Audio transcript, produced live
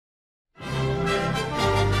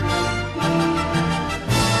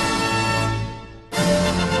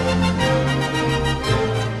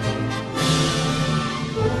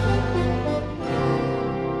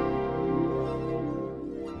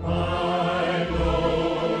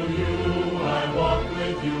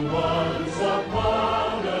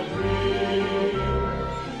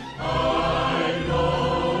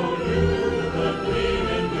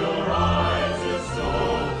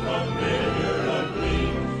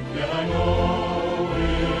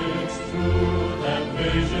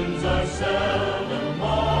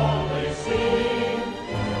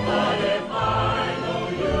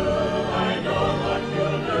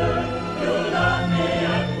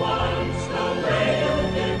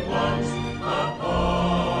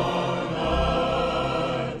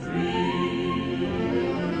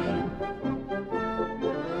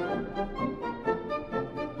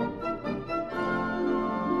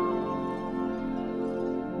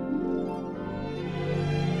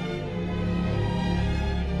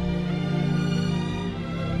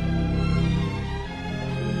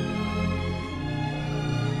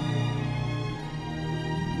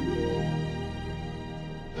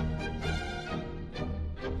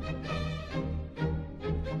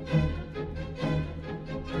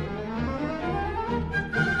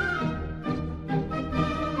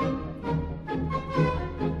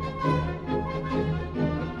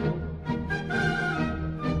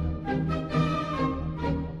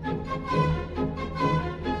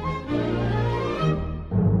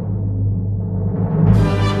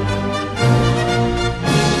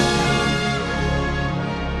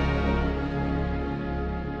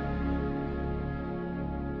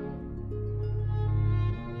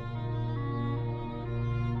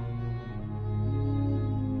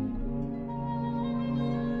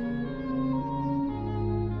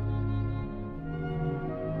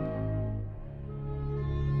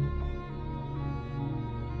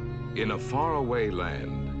In a faraway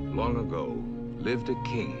land, long ago, lived a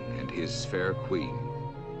king and his fair queen.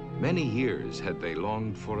 Many years had they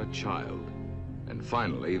longed for a child, and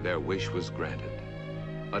finally their wish was granted.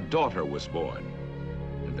 A daughter was born,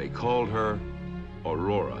 and they called her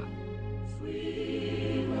Aurora.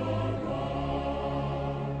 Sweet Aurora.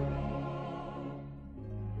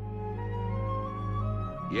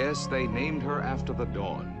 Yes, they named her after the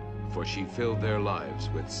dawn, for she filled their lives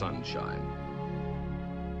with sunshine.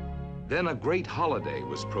 Then a great holiday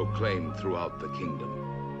was proclaimed throughout the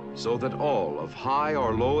kingdom, so that all of high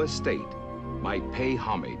or low estate might pay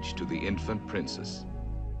homage to the infant princess.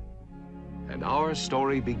 And our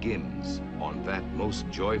story begins on that most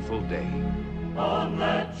joyful day. On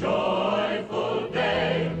that joyful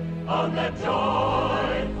day, on that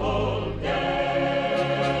joyful